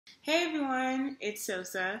Hey everyone, it's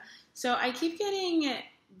Sosa. So I keep getting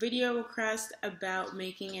video requests about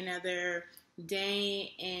making another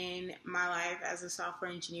day in my life as a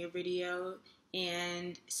software engineer video,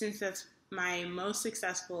 and since that's my most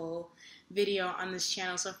successful video on this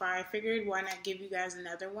channel so far, I figured why not give you guys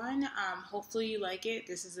another one. Hopefully you like it.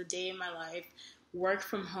 This is a day in my life, work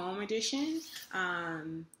from home edition.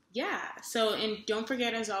 And don't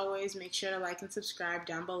forget, as always, make sure to like and subscribe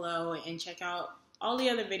down below and check out all the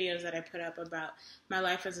other videos that I put up about my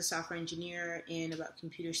life as a software engineer and about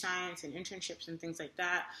computer science and internships and things like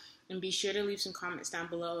that. And be sure to leave some comments down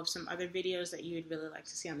below of some other videos that you would really like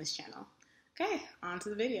to see on this channel. Okay, on to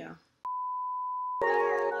the video.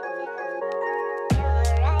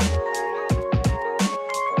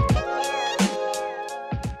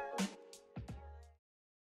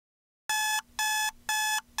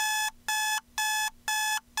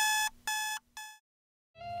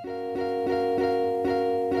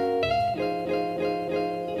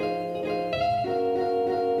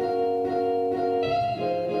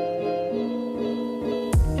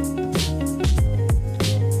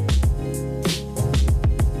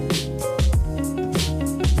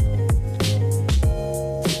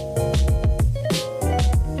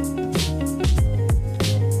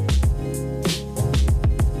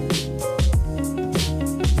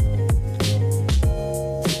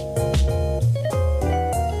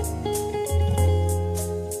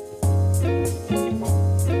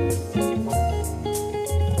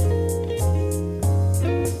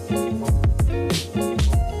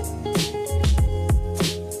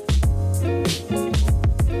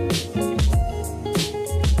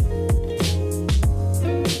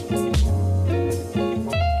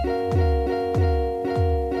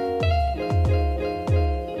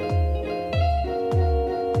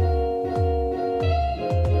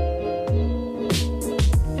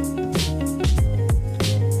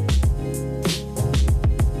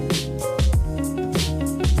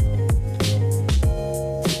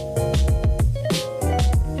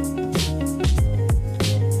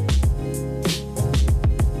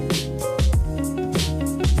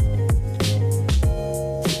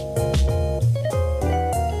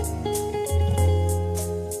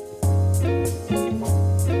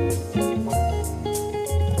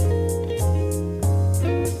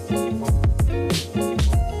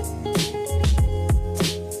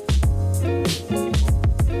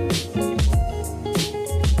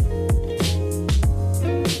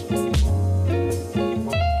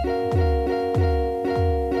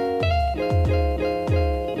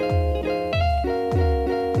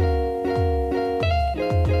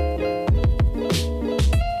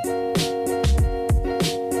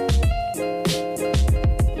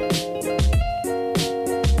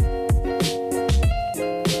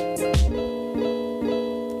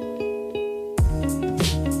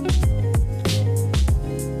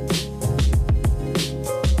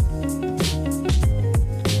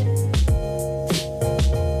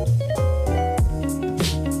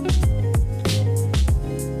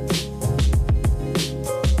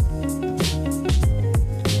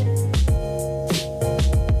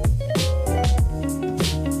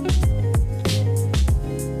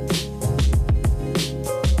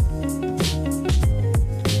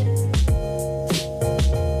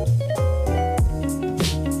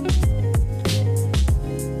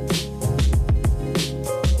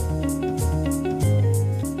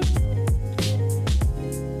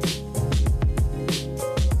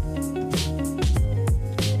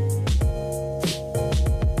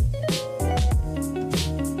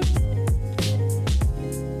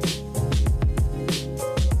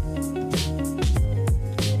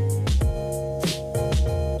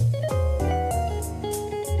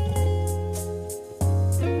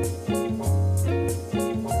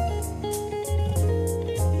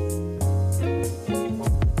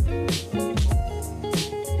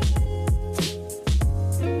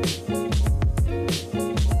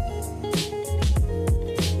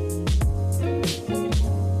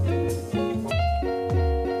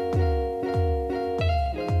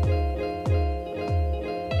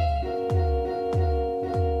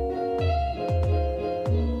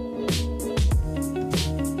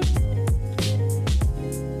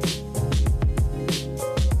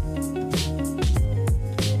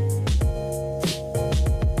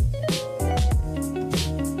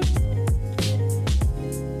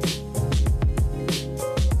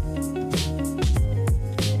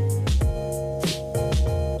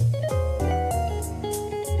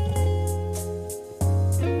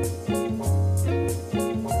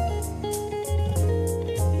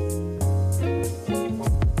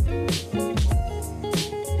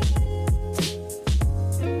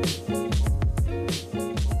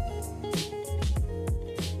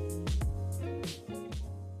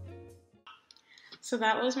 So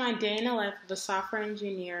that was my day in the life of a software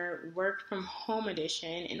engineer, work from home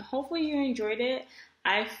edition, and hopefully you enjoyed it.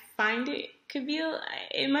 I find it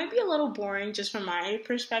might be a little boring just from my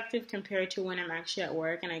perspective compared to when I'm actually at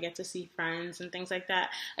work and I get to see friends and things like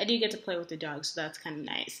that. I do get to play with the dog, so that's kind of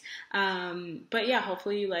nice. But yeah,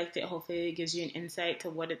 hopefully you liked it. Hopefully it gives you an insight to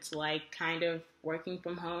what it's like kind of working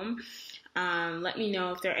from home. Let me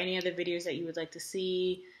know if there are any other videos that you would like to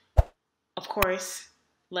see. Of course,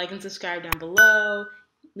 like and subscribe down below.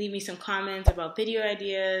 Leave me some comments about video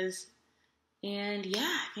ideas. And yeah,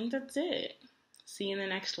 I think that's it. See you in the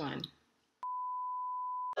next one.